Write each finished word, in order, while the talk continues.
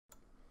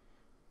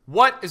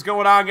What is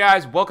going on,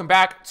 guys? Welcome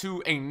back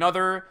to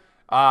another,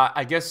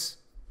 I guess,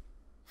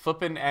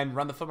 FUTBIN and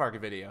Run the FUT Market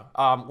video.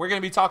 We're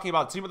going to be talking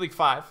about Team of the Week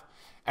 5,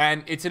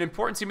 and it's an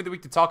important Team of the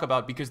Week to talk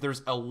about because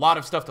there's a lot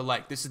of stuff to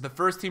like. This is the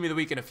first Team of the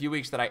Week in a few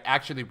weeks that I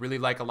actually really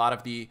like a lot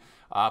of the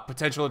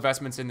potential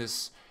investments in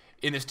this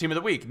Team of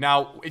the Week.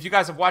 Now, if you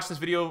guys have watched this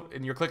video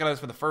and you're clicking on this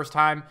for the first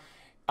time,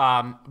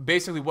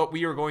 basically what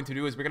we are going to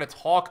do is we're going to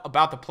talk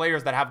about the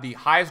players that have the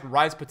highest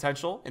rise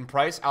potential in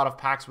price out of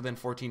packs within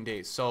 14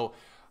 days. So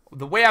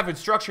the way I've been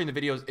structuring the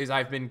videos is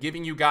I've been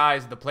giving you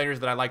guys the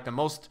players that I like the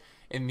most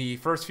in the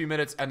first few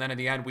minutes, and then in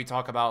the end we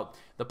talk about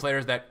the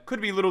players that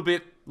could be a little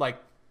bit like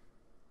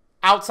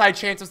outside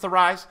chances to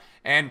rise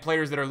and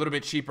players that are a little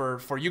bit cheaper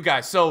for you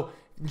guys. So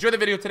enjoy the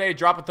video today,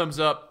 drop a thumbs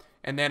up,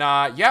 and then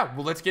yeah,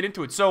 well, let's get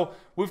into it. So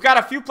we've got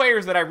a few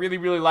players that I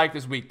really like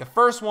this week. The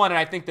first one, and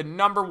I think the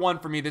number one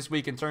for me this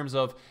week in terms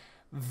of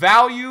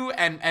value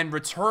and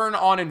return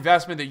on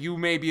investment that you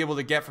may be able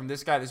to get from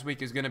this guy this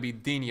week, is going to be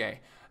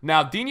Digne.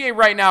 Now, Digne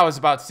right now is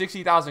about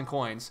 60,000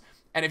 coins.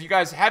 And if you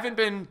guys haven't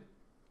been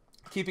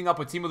keeping up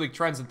with Team of the Week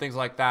trends and things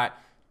like that,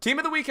 Team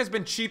of the Week has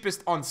been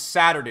cheapest on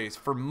Saturdays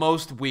for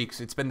most weeks.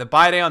 It's been the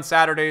buy day on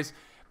Saturdays.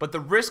 But the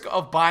risk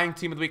of buying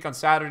Team of the Week on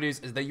Saturdays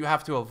is that you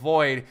have to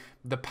avoid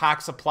the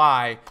pack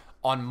supply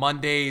on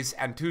Mondays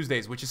and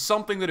Tuesdays, which is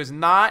something that is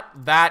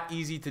not that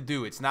easy to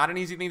do. It's not an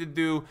easy thing to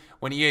do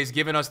when EA has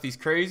given us these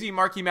crazy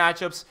marquee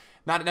matchups.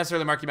 Not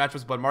necessarily marquee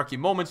matchups, but marquee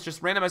moments.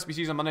 Just random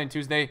SBCs on Monday and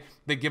Tuesday.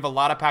 They give a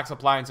lot of pack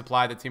supply and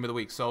supply the Team of the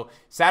Week. So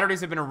Saturdays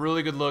have been a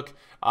really good look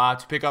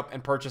to pick up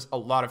and purchase a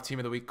lot of Team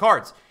of the Week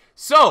cards.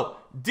 So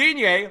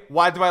Digne,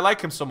 why do I like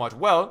him so much?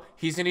 Well,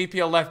 he's an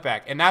EPL left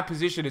back, and that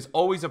position is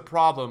always a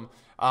problem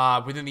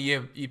within the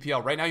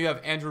EPL. Right now you have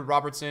Andy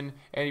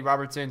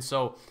Robertson.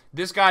 So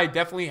this guy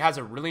definitely has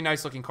a really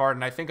nice looking card.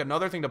 And I think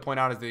another thing to point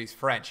out is that he's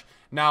French.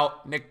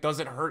 Now, Nick, does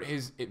it hurt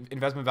his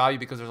investment value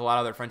because there's a lot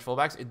of other French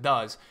fullbacks? It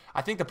does.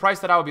 I think the price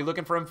that I would be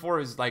looking for him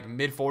for is like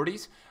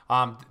mid-40s.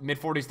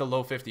 Mid-40s to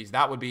low 50s.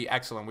 That would be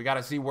excellent. We got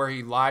to see where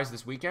he lies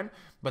this weekend.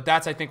 But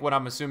that's, I think, what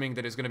I'm assuming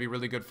that is going to be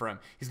really good for him.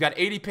 He's got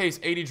 80 pace,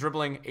 80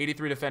 dribbling,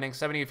 83 defending,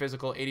 78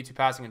 physical, 82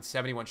 passing, and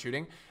 71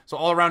 shooting. So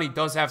all around, he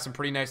does have some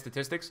pretty nice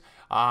statistics,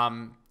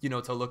 you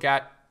know, to look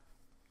at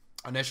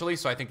initially.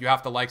 So I think you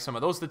have to like some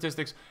of those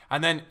statistics.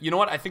 And then, you know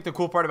what? I think the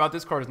cool part about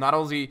this card is not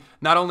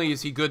only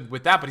is he good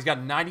with that, but he's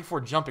got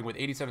 94 jumping with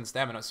 87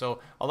 stamina. So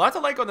a lot to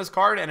like on this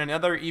card, and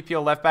another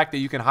EPL left back that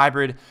you can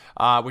hybrid,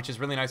 which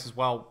is really nice as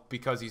well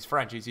because he's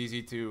French. He's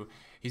easy to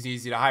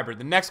hybrid.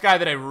 The next guy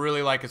that I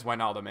really like is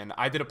Wijnaldum, and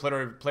I did a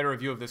player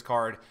review of this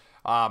card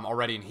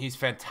already, and he's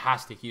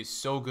fantastic. He is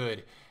so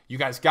good. You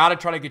guys got to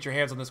try to get your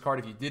hands on this card.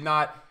 If you did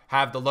not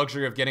have the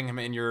luxury of getting him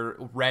in your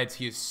Reds,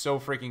 he is so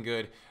freaking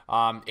good.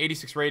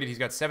 86 rated. He's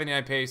got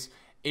 79 pace,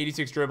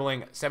 86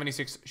 dribbling,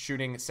 76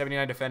 shooting,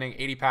 79 defending,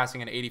 80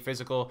 passing, and 80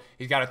 physical.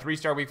 He's got a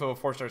 3-star weak foot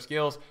with 4-star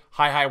skills,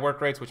 high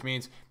work rates, which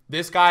means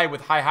this guy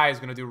with high is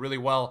going to do really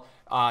well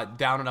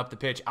down and up the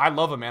pitch. I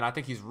love him, man. I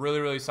think he's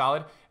really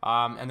solid.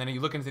 And then you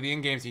look into the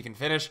in-games, he can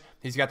finish.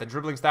 He's got the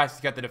dribbling stats.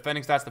 He's got the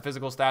defending stats, the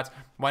physical stats.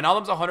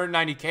 Wijnaldum's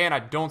 190K, and I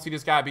don't see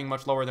this guy being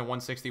much lower than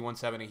 160,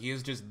 170. He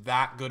is just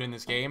that good in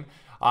this game.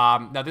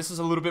 Now, this is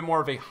a little bit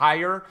more of a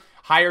higher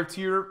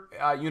tier,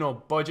 you know,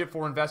 budget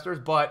for investors,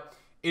 but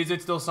is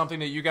it still something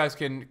that you guys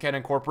can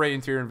incorporate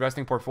into your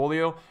investing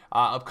portfolio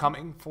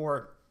upcoming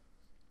for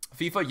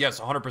FIFA? Yes,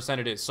 100%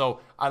 it is. So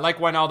I like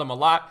Wijnaldum a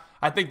lot.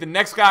 I think the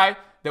next guy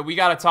that we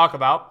got to talk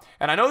about,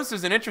 and I know this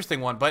is an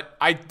interesting one, but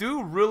I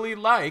do really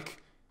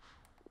like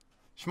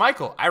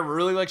Schmeichel. I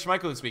really like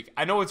Schmeichel this week.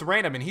 I know it's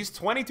random, and he's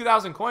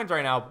 22,000 coins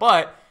right now,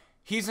 but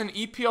he's an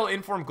EPL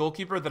informed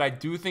goalkeeper that I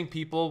do think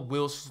people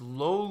will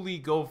slowly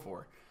go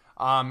for.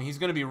 He's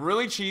going to be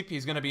really cheap.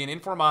 He's going to be an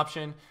inform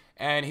option.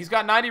 And he's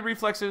got 90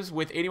 reflexes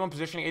with 81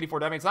 positioning, 84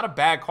 diving. It's not a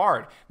bad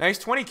card. Now, he's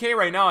 20K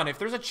right now, and if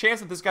there's a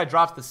chance that this guy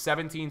drops to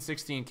 17,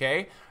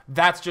 16K,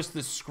 that's just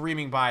the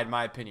screaming buy, in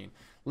my opinion.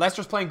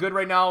 Leicester's playing good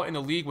right now in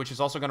the league, which is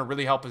also going to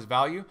really help his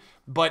value.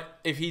 But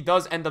if he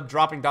does end up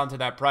dropping down to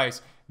that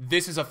price,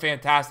 this is a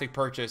fantastic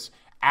purchase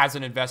as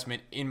an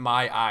investment in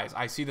my eyes.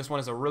 I see this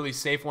one as a really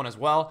safe one as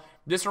well.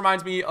 This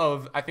reminds me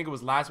of, I think it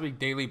was last week,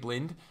 Daily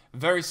Blind.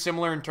 Very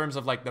similar in terms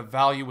of like the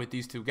value with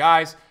these two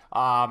guys.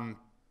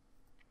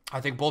 I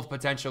think both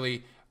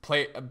potentially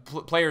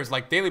players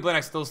like Daily Blind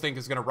I still think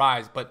is going to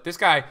rise. But this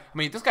guy, I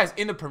mean, this guy's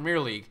in the Premier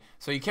League,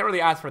 so you can't really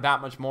ask for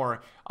that much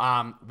more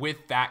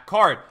with that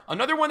card.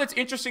 Another one that's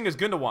interesting is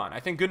Gundogan. I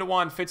think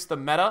Gundogan fits the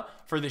meta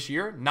for this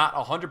year. Not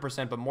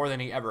 100%, but more than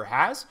he ever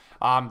has.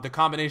 The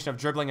combination of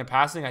dribbling and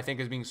passing, I think,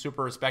 is being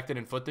super respected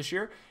in FUT this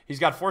year. He's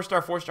got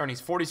 4-star, and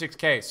he's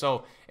 46K.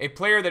 So a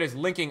player that is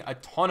linking a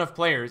ton of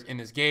players in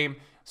this game.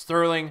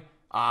 Sterling,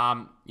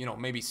 you know,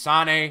 maybe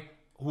Sane,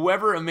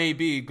 whoever it may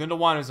be.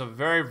 Gundogan is a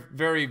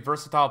very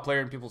versatile player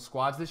in people's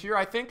squads this year,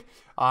 I think.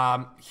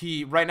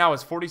 He right now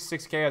is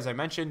 46K, as I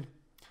mentioned.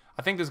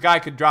 I think this guy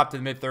could drop to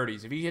the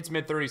mid-30s. If he hits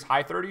mid-30s,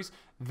 high 30s,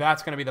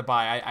 that's going to be the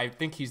buy. I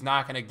think he's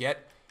not going to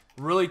get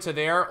really to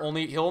there.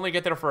 He'll only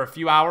get there for a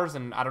few hours,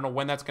 and I don't know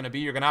when that's going to be.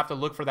 You're going to have to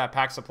look for that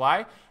pack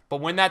supply. But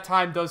when that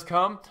time does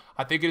come,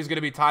 I think it is going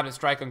to be time to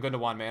strike on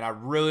Gundogan, man. I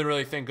really,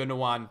 really think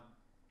Gundogan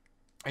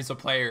is a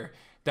player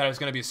that is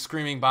going to be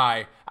screaming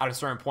by at a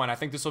certain point. I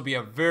think this will be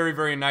a very,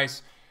 very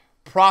nice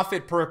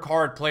profit per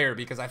card player,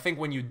 because I think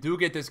when you do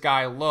get this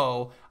guy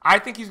low, I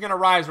think he's going to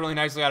rise really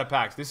nicely out of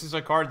packs. This is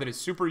a card that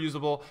is super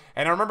usable.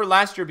 And I remember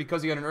last year,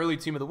 because he had an early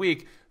team of the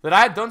week, that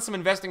I had done some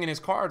investing in his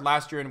card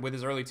last year and with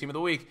his early team of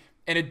the week,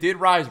 and it did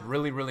rise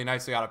really, really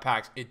nicely out of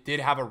packs. It did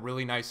have a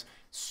really nice,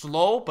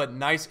 slow but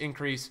nice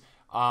increase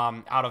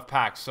out of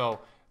packs.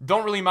 So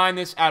don't really mind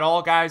this at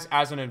all, guys,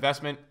 as an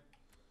investment.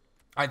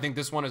 I think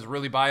this one is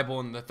really viable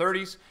in the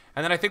 30s.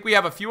 And then I think we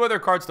have a few other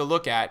cards to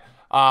look at.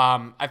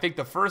 I think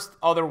the first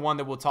other one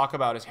that we'll talk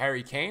about is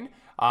Harry Kane.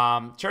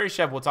 Cherry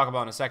Chef we'll talk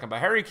about in a second. But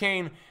Harry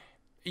Kane,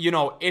 you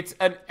know,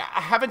 I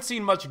haven't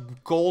seen much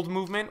gold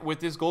movement with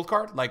this gold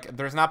card. Like,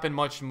 there's not been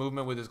much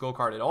movement with this gold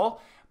card at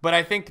all. But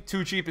I think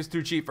too cheap is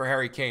too cheap for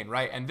Harry Kane,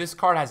 right? And this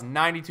card has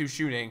 92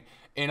 shooting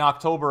in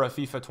October of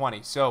FIFA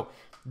 20. So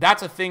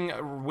that's a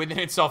thing within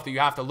itself that you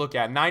have to look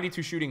at.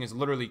 92 shooting is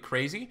literally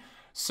crazy.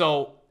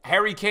 So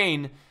Harry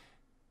Kane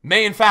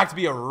may, in fact,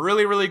 be a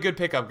really, really good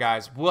pickup,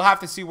 guys. We'll have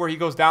to see where he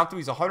goes down to.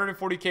 He's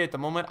 140K at the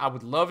moment. I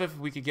would love if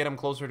we could get him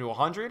closer to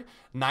 100.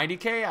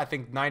 90K, I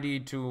think 90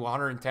 to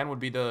 110 would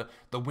be the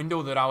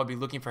window that I would be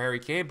looking for Harry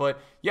Kane.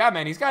 But, yeah,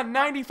 man, he's got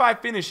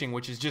 95 finishing,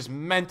 which is just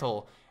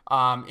mental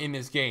in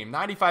this game.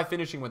 95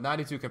 finishing with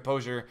 92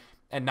 composure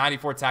and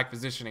 94 attack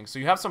positioning. So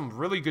you have some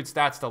really good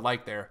stats to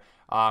like there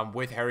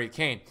with Harry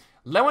Kane.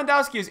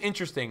 Lewandowski is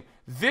interesting.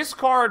 This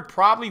card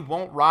probably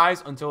won't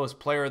rise until his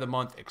Player of the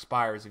Month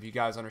expires, if you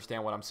guys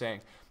understand what I'm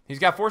saying. He's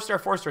got 4-star,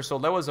 4-star, so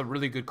Lewa's a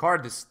really good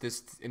card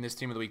in this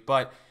Team of the Week.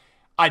 But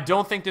I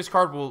don't think this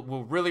card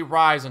will really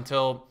rise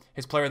until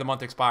his Player of the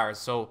Month expires.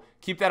 So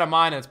keep that in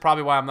mind, and it's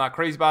probably why I'm not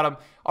crazy about him.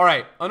 All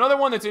right, another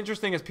one that's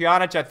interesting is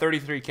Pjanic at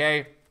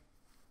 33K.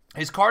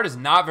 His card is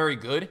not very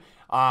good.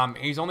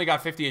 He's only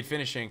got 58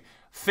 finishing. I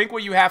think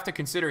what you have to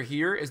consider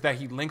here is that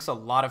he links a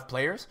lot of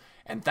players,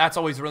 and that's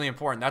always really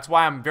important. That's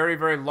why I'm very,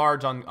 very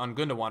large on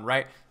Gundogan,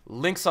 right?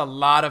 Links a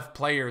lot of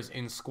players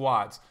in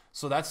squads.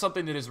 So that's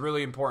something that is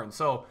really important.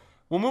 So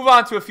we'll move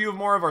on to a few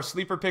more of our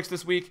sleeper picks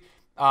this week.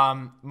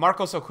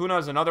 Marcos Acuna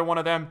is another one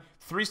of them.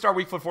 3-star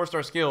weak foot,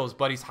 4-star skills,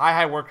 but he's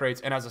high work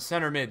rates, and as a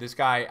center mid, this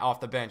guy off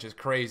the bench is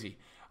crazy.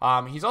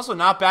 He's also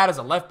not bad as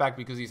a left back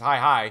because he's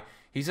high.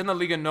 He's in the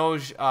Liga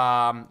NOS,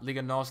 I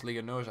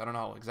don't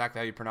know exactly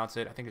how you pronounce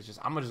it. I think it's just,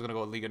 I'm just going to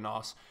go with Liga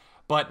NOS.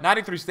 But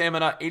 93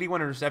 stamina,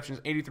 81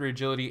 interceptions, 83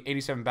 agility,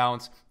 87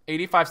 balance,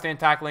 85 stand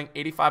tackling,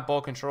 85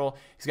 ball control.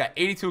 He's got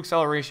 82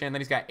 acceleration, and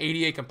then he's got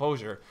 88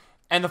 composure.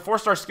 And the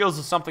 4-star skills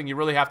is something you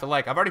really have to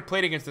like. I've already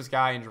played against this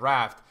guy in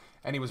draft,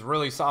 and he was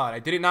really solid. I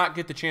did not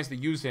get the chance to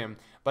use him,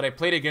 but I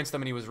played against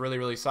him, and he was really,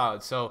 really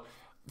solid. So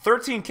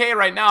 13K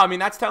right now, I mean,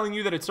 that's telling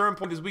you that at a certain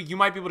point this week, you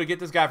might be able to get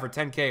this guy for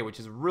 10K, which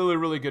is really,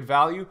 really good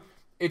value.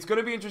 It's going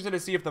to be interesting to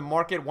see if the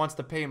market wants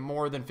to pay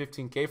more than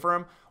 15K for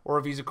him, or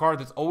if he's a card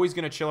that's always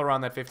going to chill around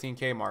that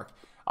 15K mark.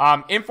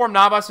 Inform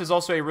Navas is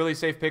also a really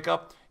safe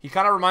pickup. He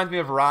kind of reminds me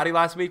of Verratti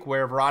last week,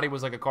 where Verratti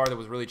was like a card that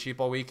was really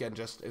cheap all week and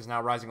just is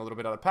now rising a little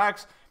bit out of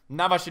packs.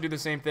 Navas should do the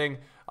same thing.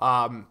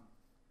 The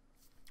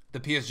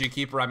PSG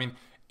keeper, I mean,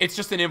 it's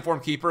just an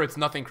inform keeper. It's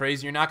nothing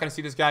crazy. You're not going to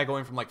see this guy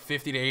going from like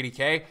 50 to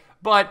 80K,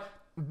 but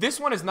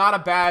this one is not a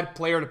bad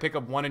player to pick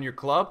up one in your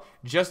club,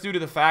 just due to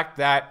the fact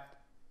that,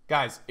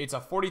 guys, it's a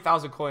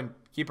 40,000 coin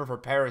keeper for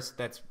Paris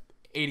that's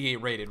 88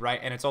 rated, right?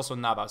 And it's also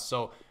Navas.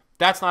 So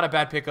that's not a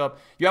bad pickup.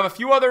 You have a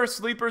few other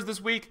sleepers this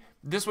week.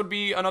 This would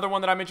be another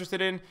one that I'm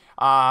interested in.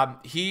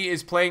 He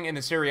is playing in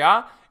the Serie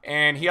A,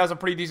 and he has a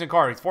pretty decent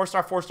card. He's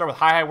 4-star, 4-star with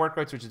high work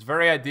rates, which is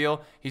very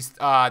ideal. He's,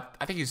 I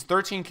think he's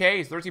 13K.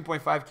 He's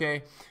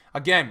 13.5K.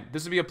 Again,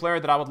 this would be a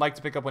player that I would like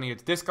to pick up when he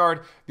gets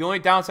discard. The only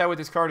downside with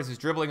this card is his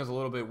dribbling is a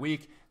little bit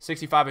weak.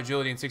 65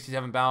 agility and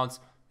 67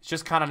 balance. It's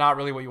just kind of not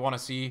really what you want to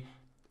see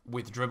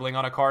with dribbling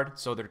on a card,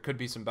 so there could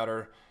be some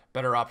better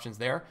options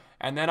there.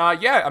 And then,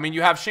 yeah, I mean,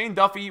 you have Shane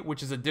Duffy,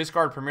 which is a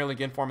discard Premier League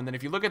inform. And then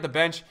if you look at the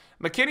bench,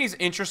 McKinney's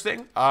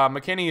interesting.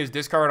 McKinney is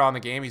discard on the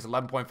game. He's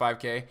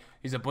 11.5K.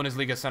 He's a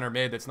Bundesliga center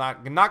mid that's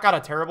not got a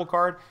terrible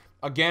card.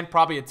 Again,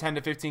 probably a 10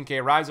 to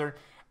 15K riser.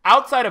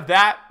 Outside of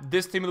that,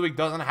 this Team of the Week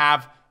doesn't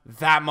have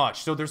that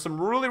much. So there's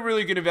some really,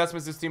 really good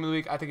investments this Team of the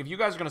Week. I think if you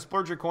guys are going to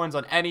splurge your coins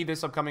on any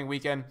this upcoming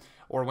weekend,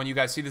 or when you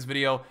guys see this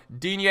video,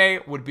 Digne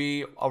would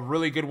be a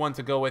really good one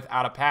to go with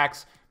out of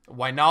packs.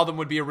 Wijnaldum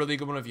would be a really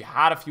good one if you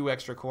had a few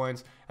extra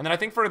coins. And then I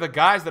think for the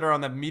guys that are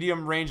on the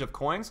medium range of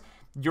coins,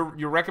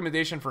 your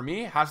recommendation for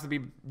me has to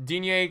be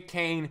Digne,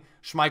 Kane,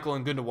 Schmeichel,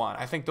 and Gundogan.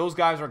 I think those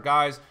guys are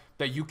guys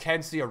that you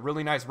can see a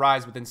really nice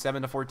rise within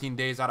 7 to 14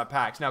 days out of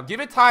packs. Now, give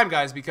it time,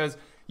 guys, because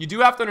you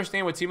do have to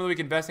understand with Team of the Week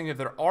investing, if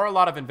there are a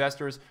lot of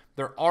investors,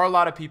 there are a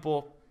lot of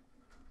people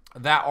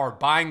that are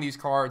buying these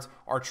cards,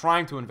 are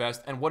trying to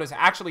invest. And what has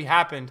actually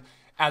happened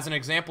as an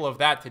example of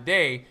that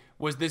today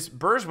was this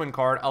Bergwijn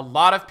card. A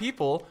lot of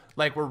people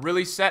were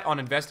really set on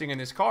investing in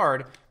this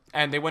card,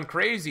 and they went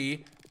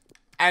crazy.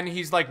 and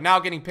he's like now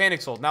getting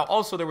panic sold. Now,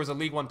 also there was a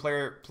League One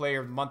player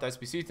of the month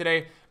SBC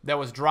today that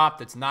was dropped.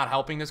 That's not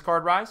helping this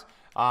card rise,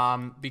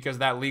 because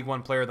that League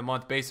One player of the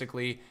month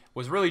basically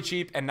was really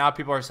cheap, and now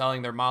people are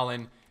selling their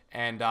Malin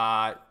and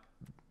their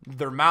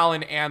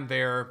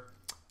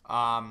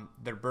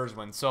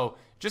Burzwin. So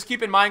just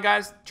keep in mind,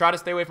 guys, try to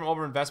stay away from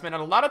overinvestment. And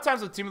a lot of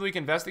times with Team of the Week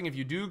investing, if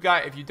you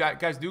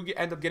guys do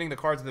end up getting the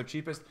cards that are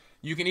cheapest,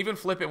 you can even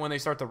flip it when they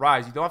start to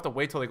rise. You don't have to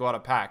wait till they go out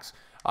of packs.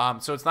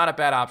 So it's not a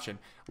bad option.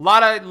 A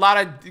lot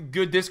of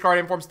good discard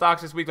inform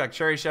stocks this week, like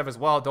Cherry Chef as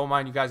well. Don't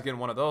mind you guys getting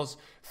one of those.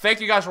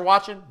 Thank you guys for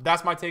watching.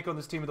 That's my take on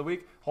this Team of the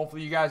Week.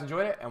 Hopefully you guys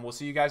enjoyed it, and we'll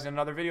see you guys in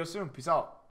another video soon. Peace out.